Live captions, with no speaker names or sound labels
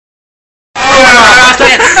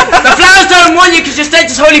find you because your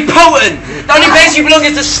stench is wholly potent. The only place you belong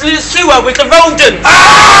is the sewer with the rodents.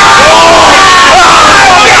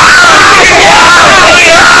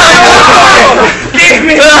 Give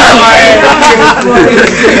me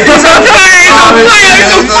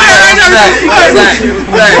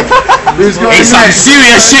it's some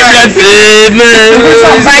serious shit, man.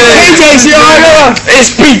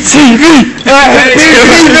 SDTV.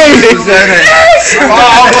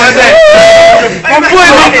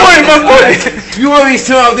 My boy. You want me to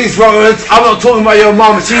turn up these rodents? I'm not talking about your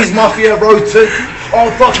mum. She's mafia rodent. Oh,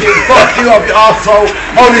 fucking fuck you up, you arsehole.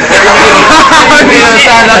 Holy thing. You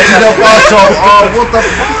understand that she's up, arsehole. Oh, what the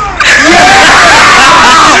fuck?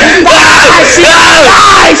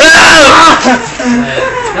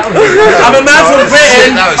 I'm a man from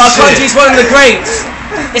Britain. Our country's one of the greats.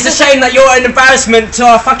 It's a shame that you're an embarrassment to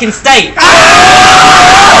our fucking state.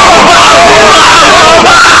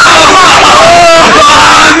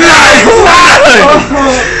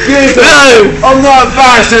 I'm not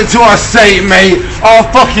embarrassing to our state, mate. Our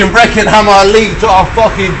fucking Breckenhammer league to our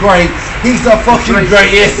fucking great. He's the fucking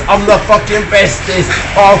greatest. I'm the fucking bestest.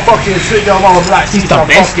 I'll fucking sit your mom like she's the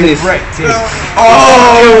bestest.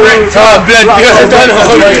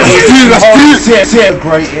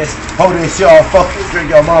 Greatest. Holy shit, I'll fucking drink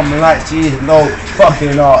your mum like she is no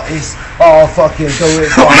fucking artist. I'll fucking do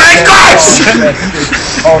it. Oh my gosh!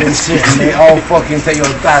 Holy shit, mate. I'll fucking take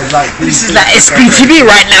your dad like this is like SDTV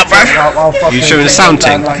right now, bro. You showing the sound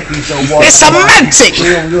thing? It's semantic!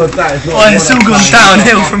 Oh, it's all gone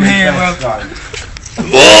downhill from here, bro.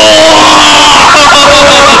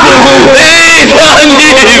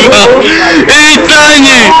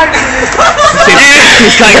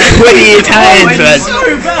 It's like 20 Italians, man.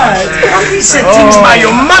 So bad. He said things about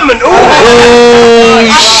your mum and all. Oh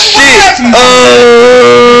shit!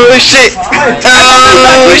 Oh shit! Oh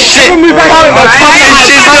shit!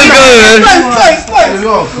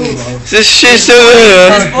 This shit's so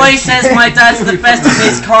good. This boy says my dad's the best of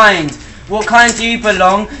his kind. What kind do you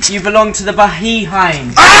belong? You belong to the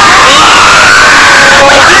Bahihind.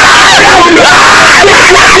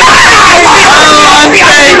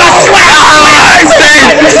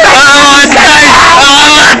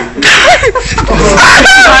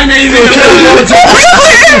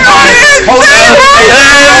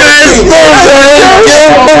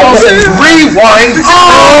 Rewind.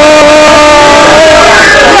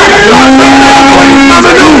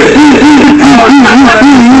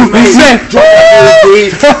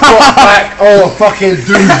 Drop back. Oh, fucking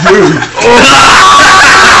do you?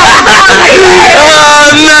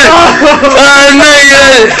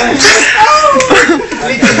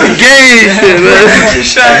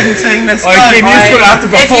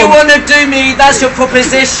 If you want to do me, that's your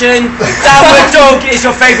proposition. Downward dog is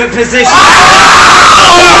your favourite position.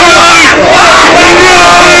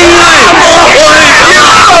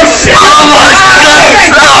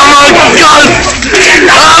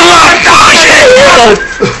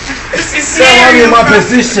 I'm in my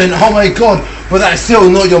position. Oh my god! But that's still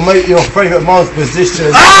not your favourite mom's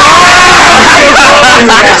position.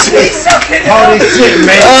 Holy shit,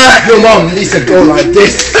 mate! Your mom needs to go like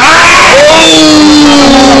this.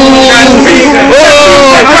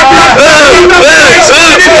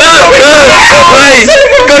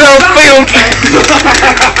 Good old film.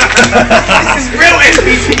 This is real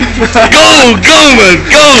SBT. Go, man,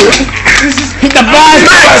 go! Hit the ball!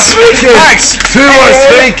 Max! Too much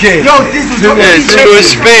thinking! Yo, this was too much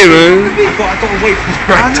speed, man.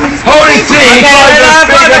 Holy shit!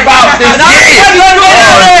 About this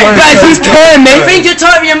Guys, he's turning me! You think you're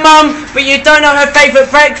tight with your mum, but you don't know her favourite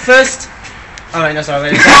breakfast? Oh wait, no,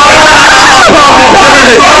 sorry.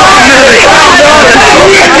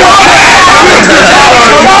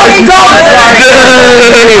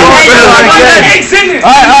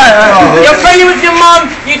 You're friendly with your mum,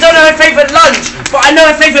 you don't know her favourite lunch, but I know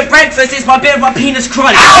her favourite breakfast is my bit of my penis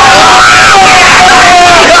crunch.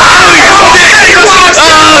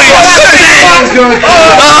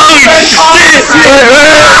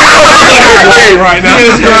 Right now.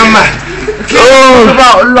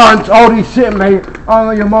 About lunch, holy shit, mate. I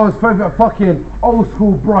know your mom's favourite fucking old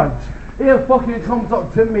school brunch. It fucking comes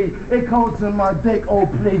up to me, it comes to my dick, oh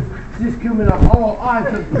please. She's coming up, oh I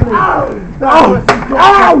can please.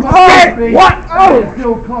 What? It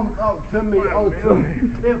still comes up to me, oh to me.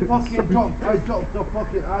 It fucking drops, I dropped the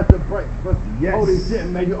fucking after breakfast. Yes. Holy shit,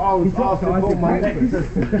 man, you always asking for my necklace.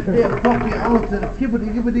 It fucking answered,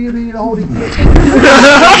 gibbity, holy shit.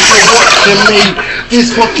 Watching me,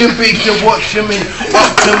 this fucking beast is watching me,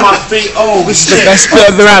 up to my feet, oh this is the best bit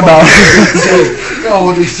of the ramble.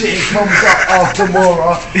 Holy shit, it comes up after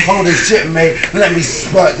more, holy shit, mate, let me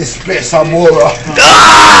spurt this split. spit some water.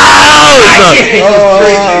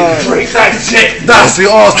 Drink that shit. That's the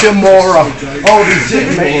Austin Mora. Holy shit,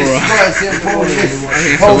 mate.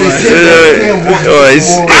 Holy shit,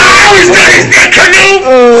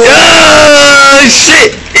 Oh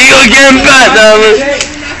shit! You gotta get him back now, man.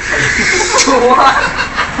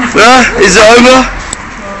 Is it over?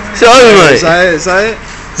 Is it over, mate? Say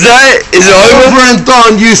it. Is that it? Is it over? Over and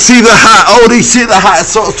done, you see the hat. Holy shit, the hat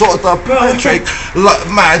sort of the Patrick. Like,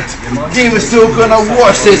 mad. He was still gonna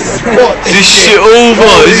watch this. Is this shit over?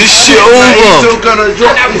 Is this shit He's over? still gonna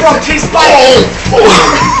drop That this. rocked his face!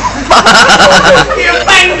 You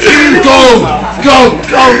banked it! Go!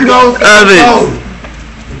 Have it.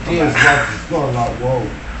 He was like,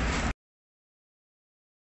 whoa.